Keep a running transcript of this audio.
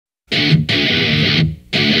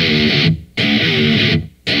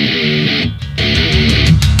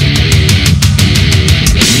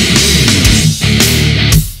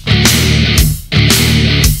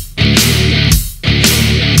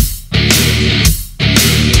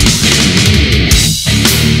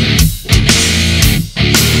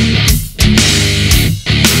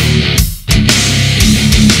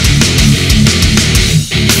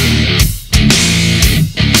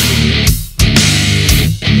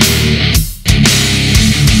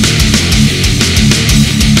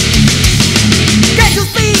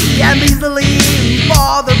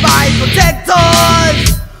other mind protectors.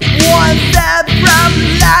 One step from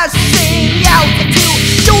lashing out to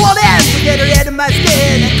do all this to get her into my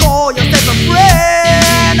skin and call yourself a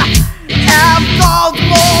friend. I've got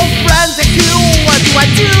more friends than you. What do I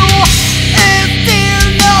do? Is there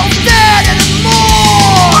no that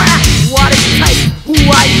anymore? What is type? Who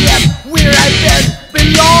I am? Where I've been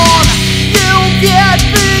belong? You get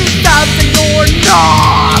me something or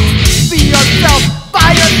not.